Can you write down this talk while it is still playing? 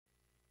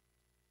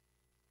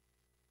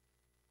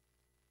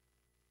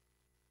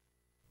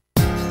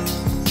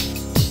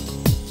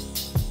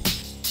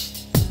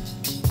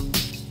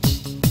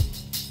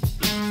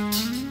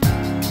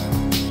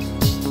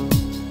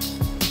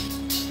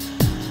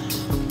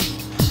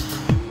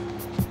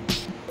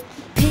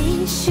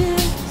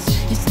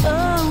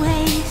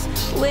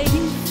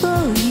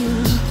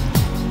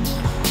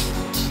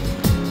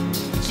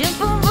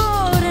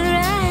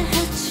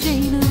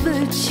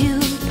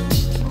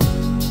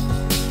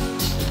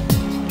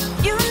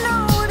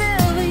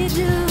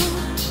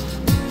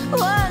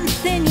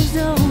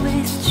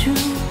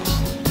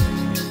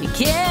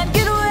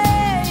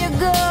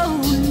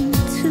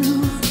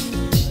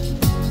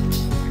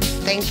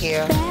Thank you.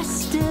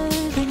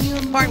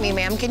 Pardon me,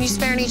 ma'am. Can you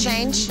spare any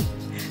change?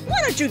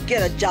 Why don't you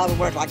get a job and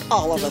work like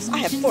all of us? I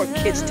have 4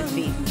 kids to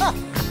feed. Huh.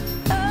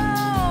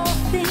 All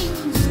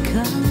things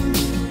come,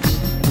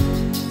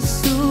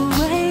 so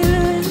I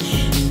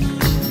rush.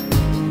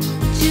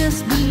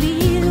 Just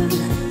believe.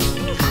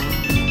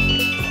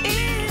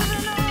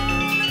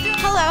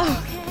 Hello.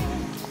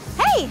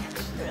 Hey.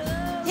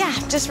 Yeah,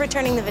 just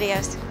returning the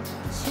videos.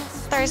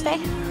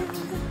 Thursday.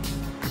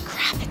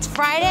 Crap, it's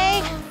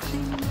Friday.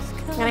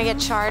 I'm gonna get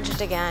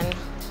charged again.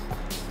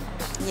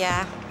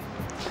 Yeah.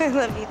 I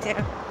love you too.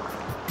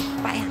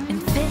 Bye.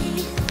 And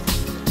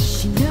faith,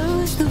 she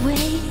knows the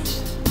way.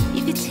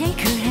 You could take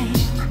her hand.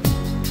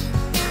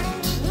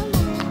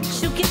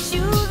 She'll get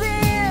you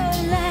there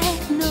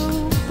like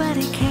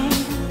nobody can.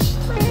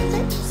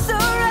 So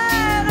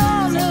right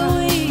on her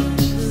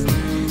wings,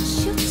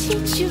 she'll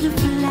teach you to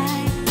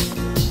fly.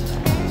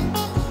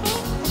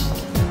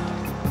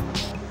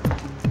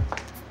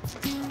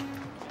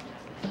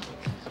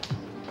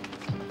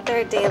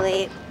 Third day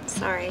late.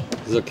 Sorry.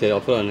 It's okay, I'll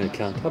put it on an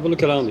account. Have a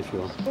look around if you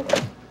want.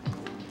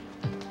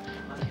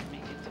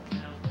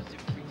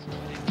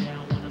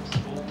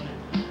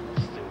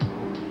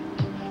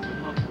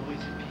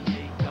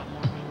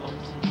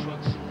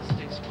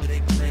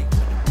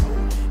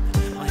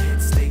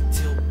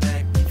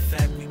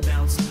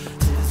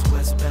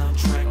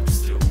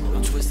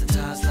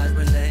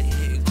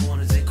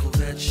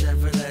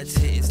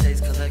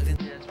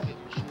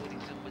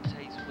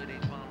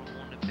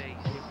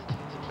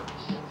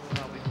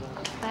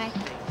 Bye.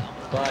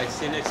 Bye,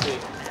 see you next week.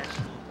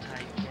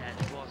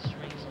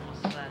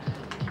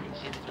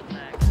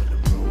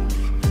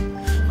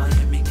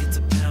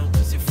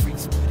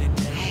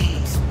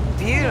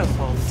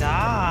 Beautiful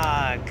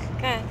dog.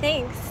 Yeah,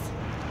 thanks.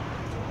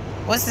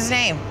 What's his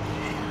name?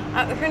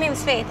 Her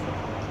name's Faith.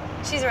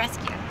 She's a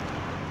rescue.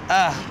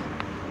 I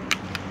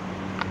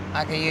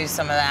could use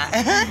some of that.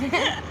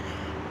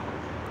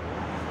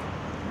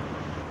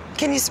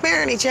 Can you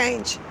spare any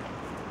change?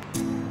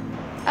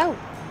 Oh,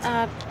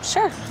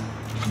 sure.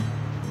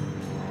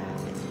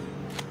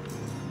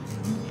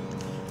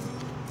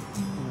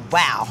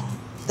 Wow.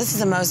 This is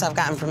the most I've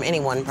gotten from any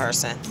one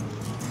person.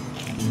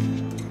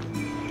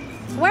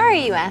 Where are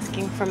you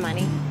asking for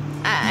money?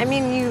 I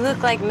mean, you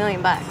look like $1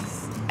 million.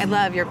 I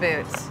love your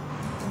boots.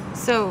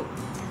 So,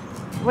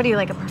 what are you,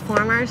 like a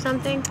performer or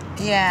something?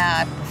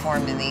 Yeah, I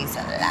performed in these a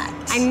lot.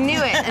 I knew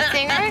it. A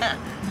singer?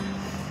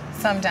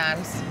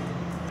 Sometimes.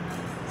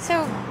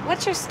 So,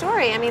 what's your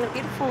story? I mean, a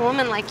beautiful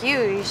woman like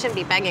you shouldn't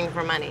be begging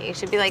for money. You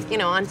should be like, you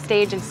know, on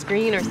stage and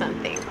screen or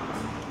something.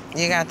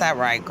 You got that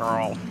right,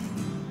 girl.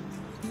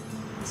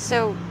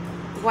 So,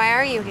 why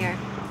are you here?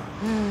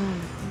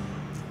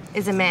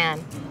 Is a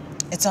man.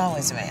 It's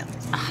always a man.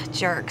 Ah,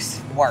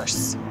 jerks.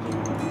 Worse.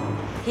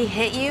 He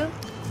hit you?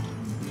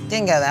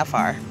 Didn't go that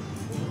far.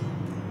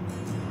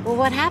 Well,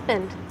 what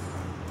happened?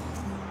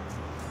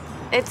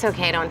 It's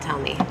okay, don't tell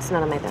me. It's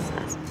none of my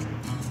business.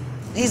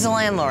 He's a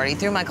landlord. He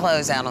threw my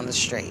clothes out on the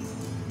street.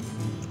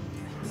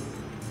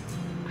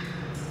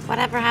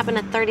 Whatever happened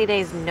to 30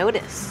 days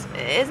notice?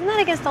 Isn't that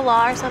against the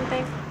law or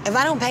something? If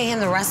I don't pay him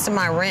the rest of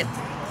my rent,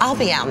 I'll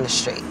be out in the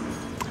street.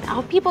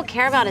 All people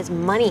care about is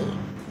money.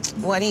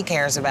 What he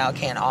cares about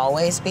can't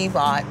always be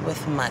bought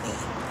with money.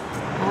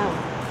 Oh,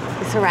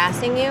 he's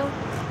harassing you?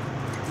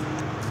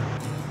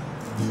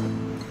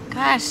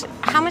 Gosh,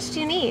 how much do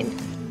you need?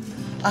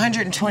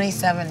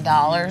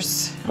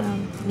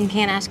 $127. You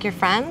can't ask your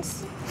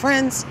friends?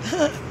 Friends,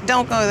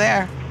 don't go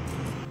there.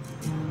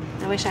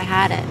 I wish I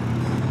had it.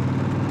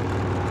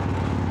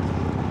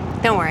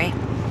 Don't worry,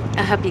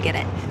 I hope you get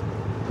it.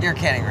 You're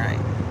kidding, right?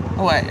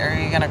 What, are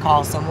you gonna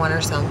call someone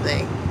or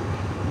something?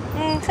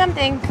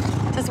 Something.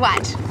 Just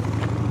watch.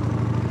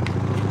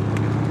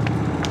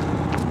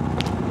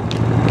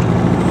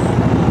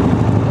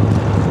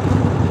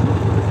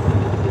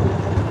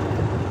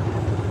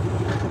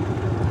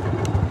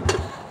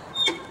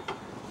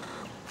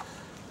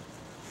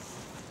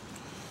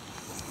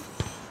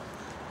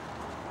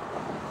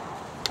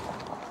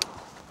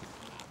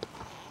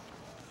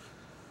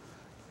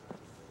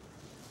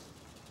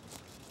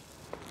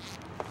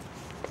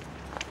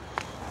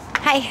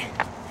 Hi.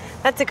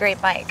 That's a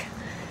great bike.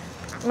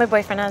 My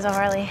boyfriend has a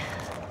Harley.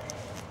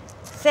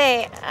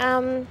 Say,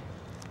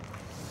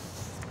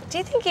 do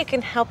you think you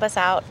can help us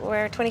out?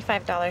 We're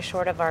 $25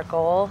 short of our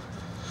goal.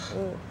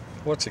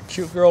 What's a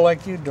cute girl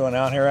like you doing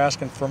out here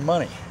asking for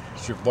money?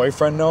 Does your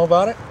boyfriend know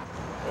about it?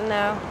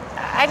 No.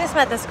 I just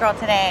met this girl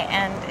today,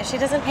 and if she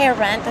doesn't pay her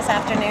rent this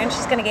afternoon,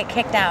 she's gonna get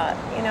kicked out.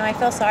 You know, I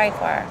feel sorry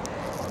for her.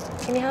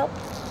 Can you help?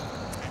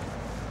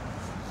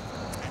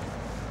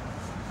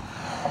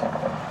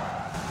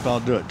 I'll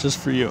do it just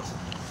for you.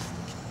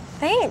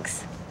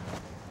 Thanks.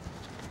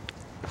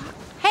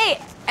 Hey,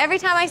 every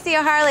time I see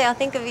a Harley, I'll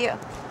think of you.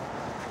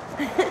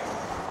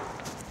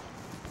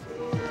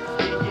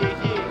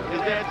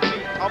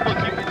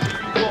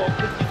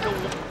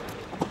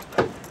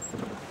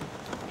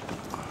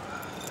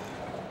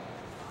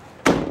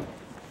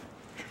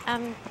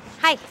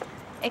 Hi.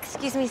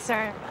 Excuse me,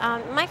 sir.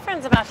 My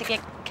friend's about to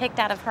get kicked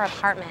out of her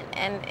apartment,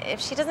 and if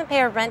she doesn't pay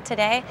her rent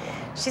today,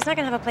 she's not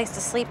gonna have a place to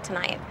sleep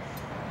tonight.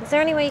 Is there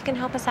any way you can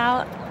help us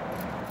out?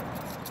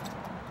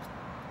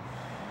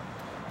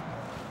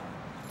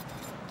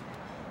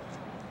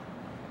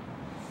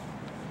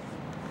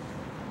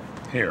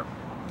 Here.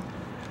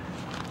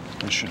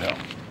 This should help.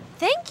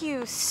 Thank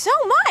you so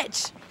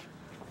much.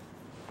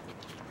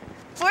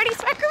 40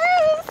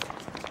 Smackaroos.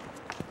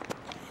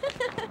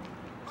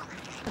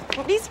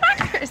 40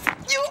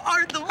 Smackers. You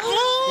are the one.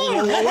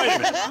 Whoa, wait a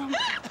minute.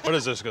 What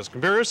is this, a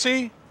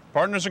conspiracy?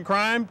 Partners in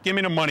crime? Give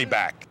me the money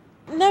back.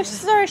 No,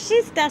 sir,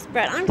 she's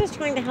desperate. I'm just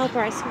trying to help her,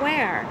 I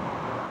swear.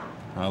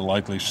 A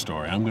likely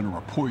story. I'm going to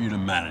report you to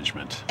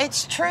management.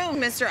 It's true,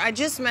 mister. I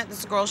just met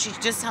this girl. She's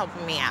just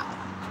helping me out.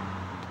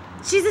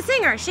 She's a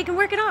singer. She can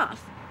work it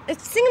off.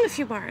 Sing him a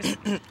few bars.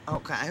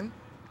 Okay.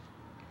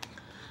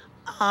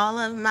 All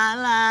of my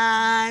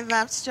life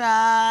I've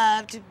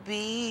strived to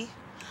be.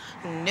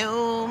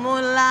 No more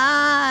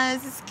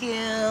lies is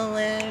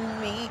killing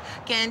me.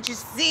 Can't you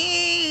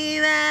see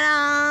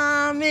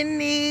that I'm in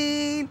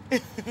need?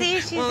 See,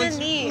 she's in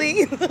need.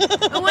 Please?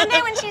 But one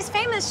day when she's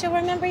famous, she'll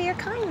remember your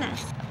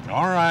kindness.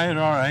 All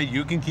right.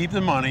 You can keep the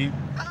money.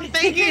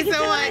 Thank you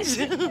so much.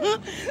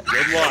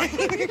 Good luck.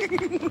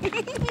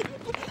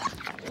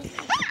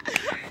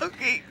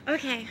 Okay.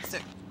 Okay. So,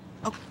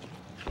 oh.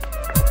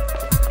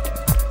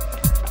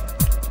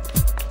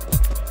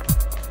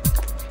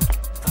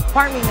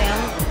 Pardon me,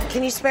 ma'am.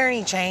 Can you spare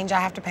any change? I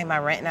have to pay my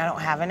rent and I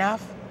don't have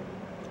enough.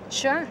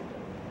 Sure.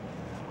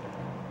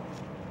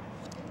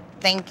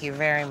 Thank you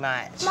very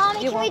much.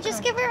 Mommy, can we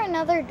just give her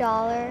another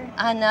 $1?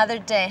 Another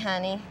day,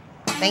 honey.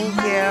 Thank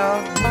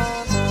you.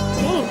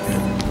 Thanks.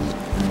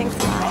 Thanks a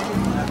lot.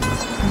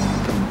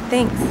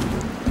 Thanks.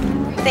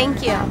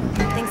 Thank you.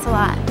 Thanks a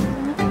lot.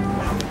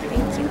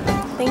 Thank you.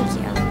 Thank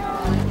you.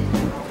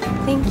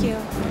 Thank you.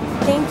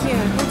 Thank you.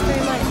 Thanks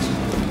very much.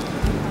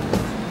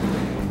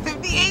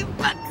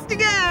 $58 to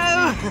go.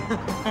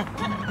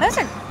 Those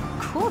are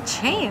cool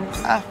chains.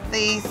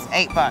 These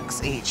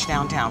 $8 each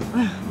downtown.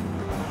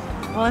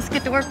 Well, let's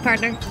get to work,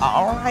 partner.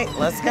 All right,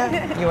 let's go.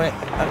 You want it?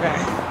 Okay.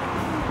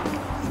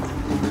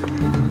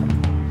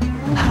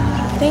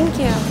 Thank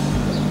you.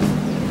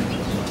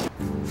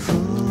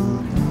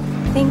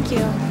 Thank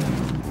you.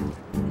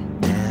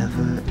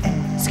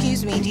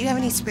 Excuse me, do you have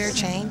any spare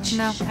change?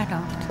 No, I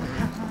don't.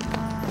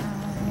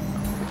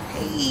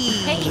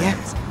 Hey.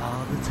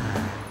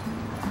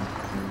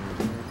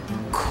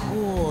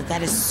 Cool,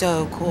 that is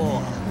so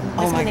cool.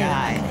 Oh my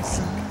God.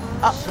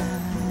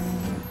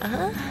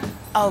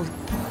 Oh.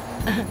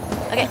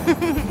 Okay.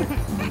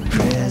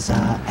 Prayers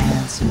are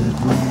answered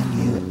when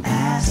you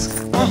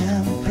ask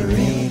them,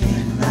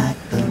 parading like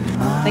the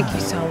Thank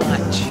you so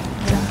much.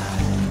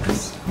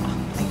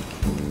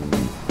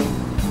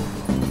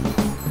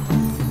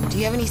 Do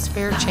you have any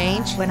spare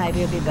change? When I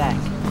will be back.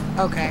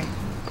 Okay.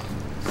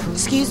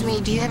 Excuse me,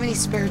 do you have any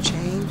spare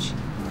change?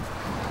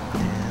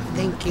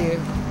 Thank you.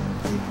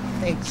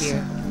 Thank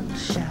you.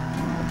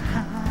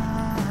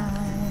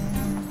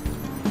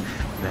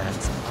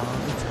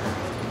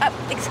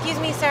 Excuse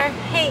me, sir.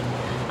 Hey,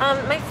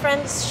 my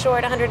friend's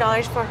short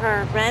 $100 for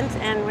her rent,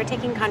 and we're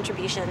taking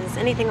contributions.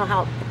 Anything will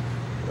help.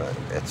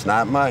 It's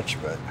not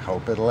much, but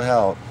hope it'll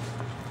help.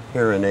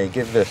 Here, Renee,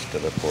 give this to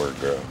the poor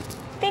girl.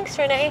 Thanks,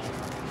 Renee.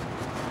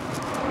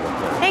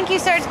 Thank you,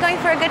 sir. It's going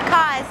for a good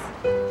cause.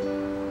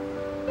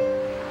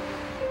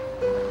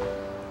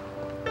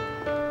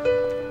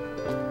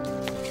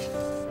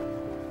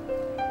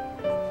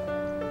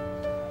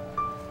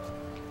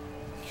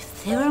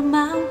 If there are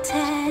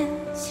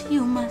mountains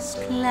you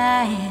must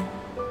climb,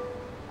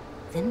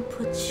 then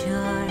put your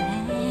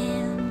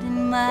hand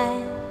in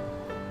mine.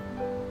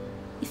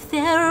 If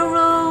there are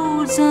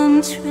roads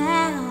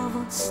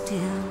untraveled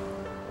still,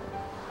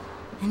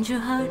 and your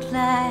heart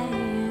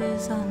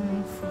lies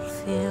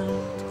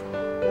unfulfilled,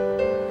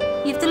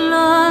 if the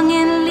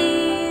longing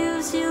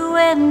leaves you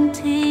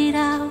emptied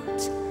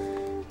out,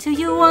 do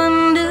you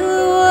wonder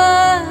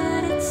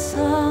what it's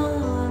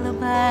all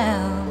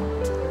about?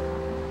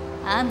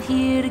 I'm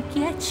here to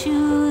get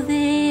you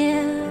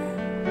there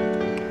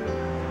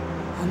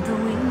on the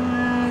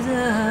wings of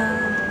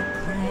a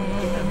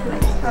prayer.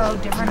 Oh,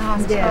 different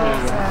hospitals.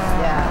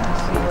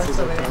 Yeah. She works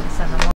over there in the